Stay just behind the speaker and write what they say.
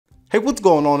Hey, what's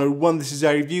going on everyone, this is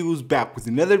iReviews back with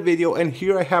another video, and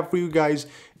here I have for you guys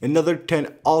another 10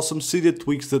 awesome seeded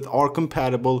tweaks that are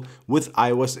compatible with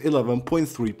iOS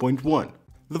 11.3.1.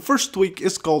 The first tweak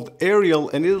is called Aerial,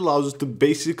 and it allows us to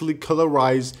basically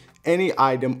colorize any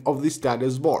item of the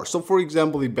status bar. So for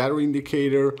example, the battery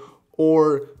indicator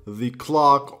or the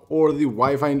clock or the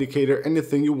Wi-Fi indicator,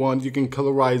 anything you want, you can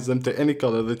colorize them to any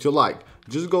color that you like.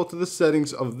 Just go to the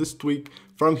settings of this tweak.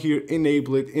 From here,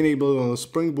 enable it on the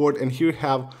springboard, and here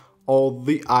have all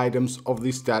the items of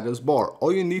the status bar.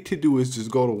 All you need to do is just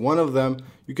go to one of them.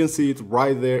 You can see it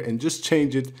right there, and just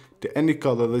change it to any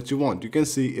color that you want. You can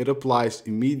see it applies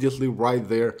immediately right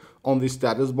there on the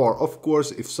status bar. Of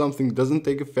course, if something doesn't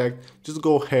take effect, just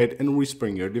go ahead and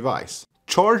respring your device.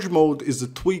 ChargeMode is a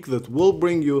tweak that will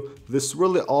bring you this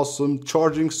really awesome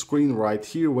charging screen right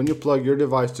here. When you plug your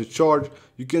device to charge,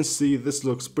 you can see this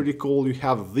looks pretty cool. You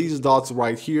have these dots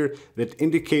right here that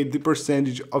indicate the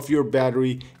percentage of your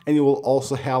battery, and you will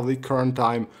also have the current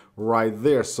time right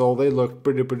there. So they look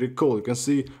pretty cool. You can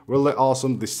see really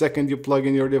awesome. The second you plug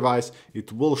in your device,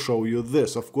 it will show you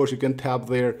this. Of course, you can tap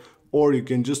there, or you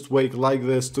can just wait like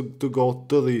this to go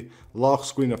to the lock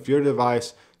screen of your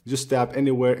device. Just tap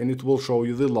anywhere and it will show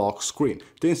you the lock screen.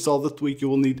 To install the tweak, you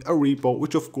will need a repo,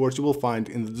 which of course you will find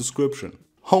in the description.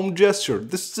 HomeGesture.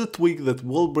 This is a tweak that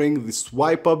will bring the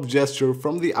swipe up gesture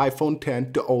from the iPhone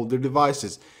X to older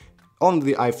devices. On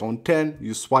the iPhone X,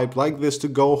 you swipe like this to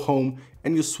go home,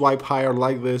 and you swipe higher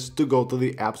like this to go to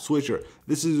the app switcher.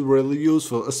 This is really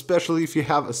useful, especially if you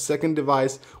have a second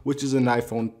device, which is an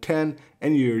iPhone X,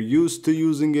 and you're used to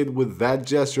using it with that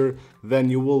gesture.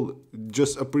 Then you will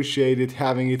just appreciate it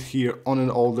having it here on an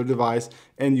older device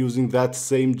and using that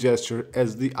same gesture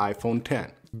as the iPhone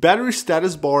X. Battery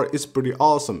status bar is pretty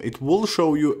awesome. It will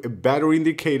show you a battery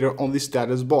indicator on the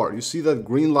status bar. You see that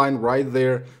green line right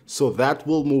there, so that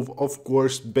will move, of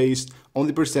course, based on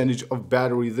the percentage of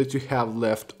battery that you have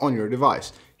left on your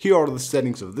device. Here are the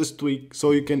settings of this tweak,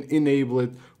 so you can enable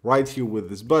it right here with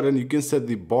this button. You can set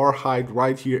the bar height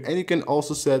right here, and you can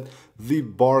also set the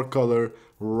bar color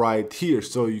right here.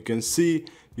 So you can see,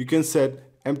 you can set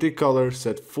empty color,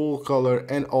 set full color,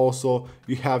 and also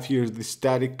you have here the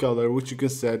static color, which you can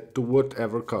set to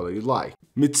whatever color you like.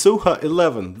 Mitsuhaxi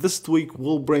 11. This tweak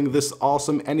will bring this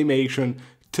awesome animation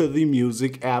to the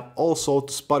music app, also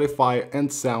to Spotify and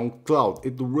SoundCloud.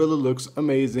 It really looks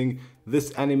amazing.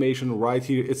 This animation right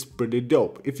here is pretty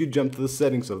dope. If you jump to the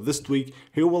settings of this tweak,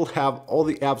 here we'll have all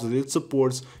the apps that it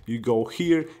supports. You go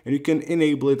here and you can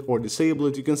enable it or disable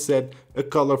it. You can set a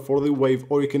color for the wave,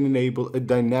 or you can enable a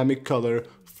dynamic color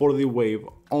for the wave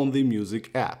on the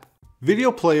music app.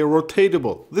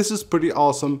 VideoPlayerRotatable. This is pretty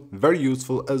awesome, very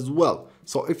useful as well.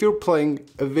 So if you're playing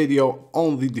a video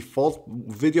on the default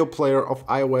video player of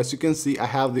iOS, you can see I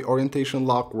have the orientation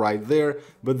lock right there,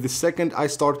 but the second I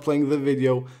start playing the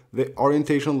video, the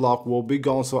orientation lock will be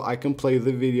gone, so I can play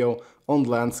the video on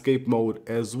landscape mode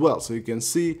as well. So you can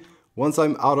see once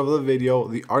I'm out of the video,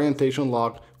 the orientation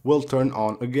lock will turn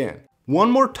on again.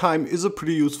 One more time is a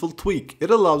pretty useful tweak.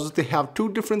 It allows us to have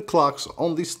two different clocks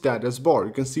on the status bar.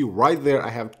 You can see right there I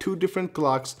have two different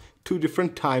clocks, two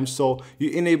different times, so you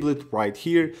enable it right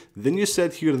here. Then you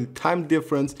set here the time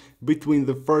difference between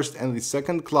the first and the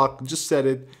second clock. Just set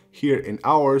it here in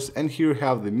hours, and here you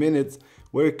have the minutes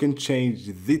where you can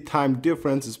change the time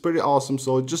difference. It's pretty awesome,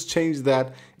 so just change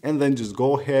that and then just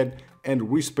go ahead and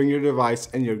respring your device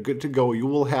and you're good to go. You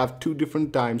will have two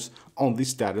different times on the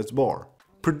status bar.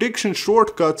 Prediction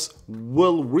shortcuts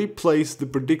will replace the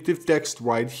predictive text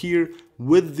right here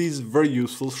with these very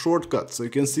useful shortcuts. So you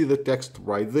can see the text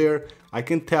right there. I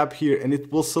can tap here and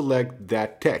it will select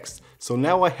that text. So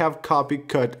now I have copy,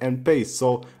 cut, and paste,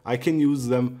 so I can use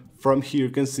them from here.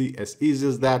 You can see as easy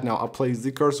as that. Now I place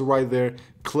the cursor right there,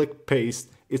 click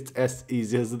paste. It's as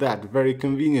easy as that, very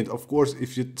convenient. Of course,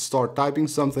 if you start typing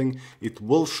something, it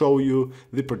will show you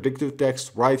the predictive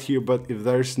text right here, but if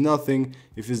there's nothing,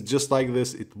 if it's just like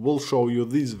this, it will show you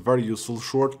these very useful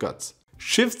shortcuts.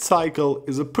 ShiftCycle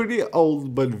is a pretty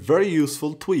old but very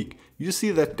useful tweak. You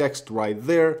see that text right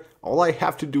there. All I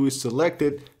have to do is select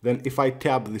it, then if I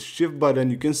tap the shift button,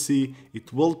 you can see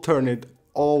it will turn it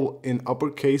all in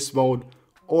uppercase mode.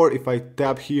 Or if I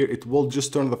tap here, it will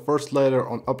just turn the first letter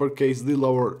on uppercase, the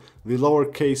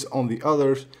lowercase on the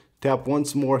others. Tap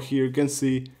once more here, you can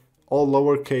see all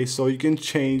lowercase, so you can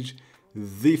change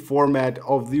the format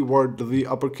of the word, the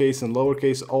uppercase and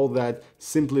lowercase, all that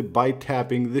simply by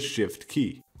tapping the shift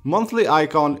key. Monthly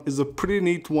icon is a pretty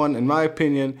neat one in my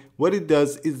opinion. What it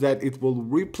does is that it will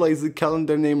replace the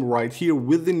calendar name right here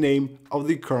with the name of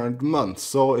the current month.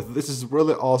 So this is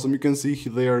really awesome. You can see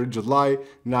there July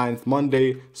 9th,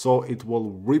 Monday. So it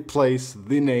will replace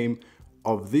the name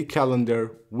of the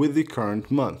calendar with the current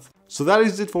month. So that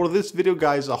is it for this video,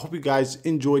 guys. I hope you guys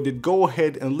enjoyed it. Go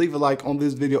ahead and leave a like on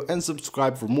this video and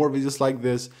subscribe for more videos like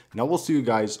this. And I will see you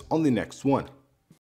guys on the next one.